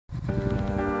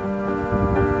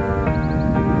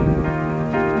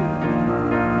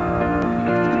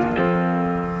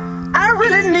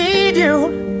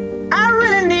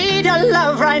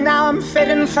I'm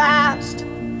fading fast,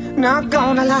 not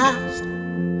gonna last.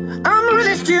 I'm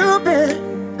really stupid,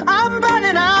 I'm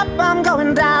burning up, I'm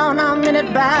going down, I'm in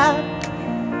it bad.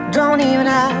 Don't even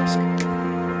ask.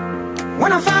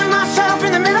 When I find myself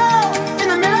in the middle, in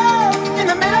the middle, in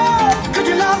the middle, could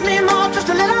you love me more, just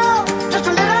a little, just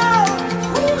a little?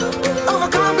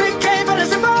 Overcomplicate, but it's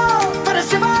simple, but it's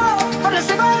simple, but it's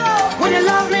simple. When you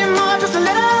love me more, just a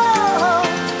little.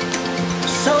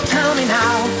 So tell me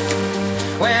now,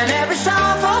 when every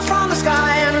star falls from the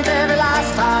sky and every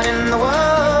last heart in the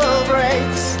world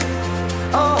breaks.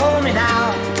 Oh, hold me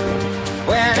now,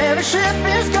 when every ship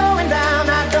is going down,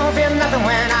 I don't feel nothing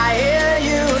when I hear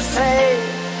you say,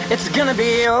 it's gonna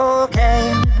be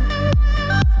okay.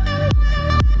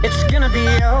 It's gonna be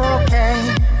okay.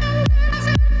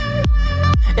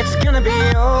 It's gonna be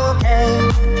okay.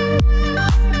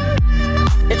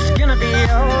 It's gonna be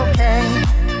okay.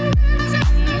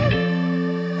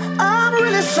 I'm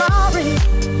really sorry,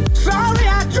 sorry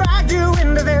I dragged you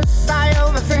into this. I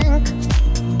overthink,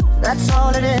 that's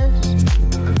all it is.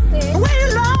 The way you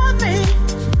love me,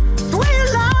 the way you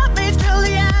love me till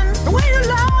the end. The way you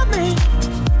love me,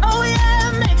 oh yeah,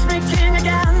 it makes me king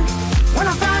again. When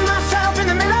I find myself in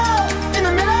the middle, in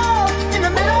the middle, in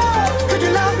the middle, could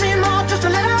you love me more, just a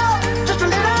little, just a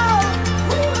little?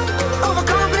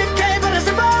 Overcomplicate, but it's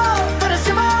simple, but it's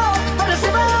simple, but it's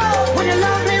simple. When you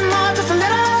love me more, just a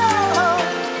little.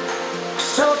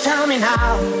 So tell me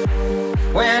now,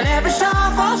 when every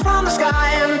star falls from the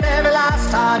sky and every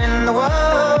last heart in the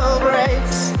world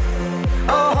breaks.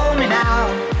 Oh, hold me now,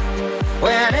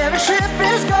 when every ship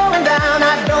is going down,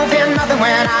 I don't feel nothing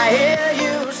when I hear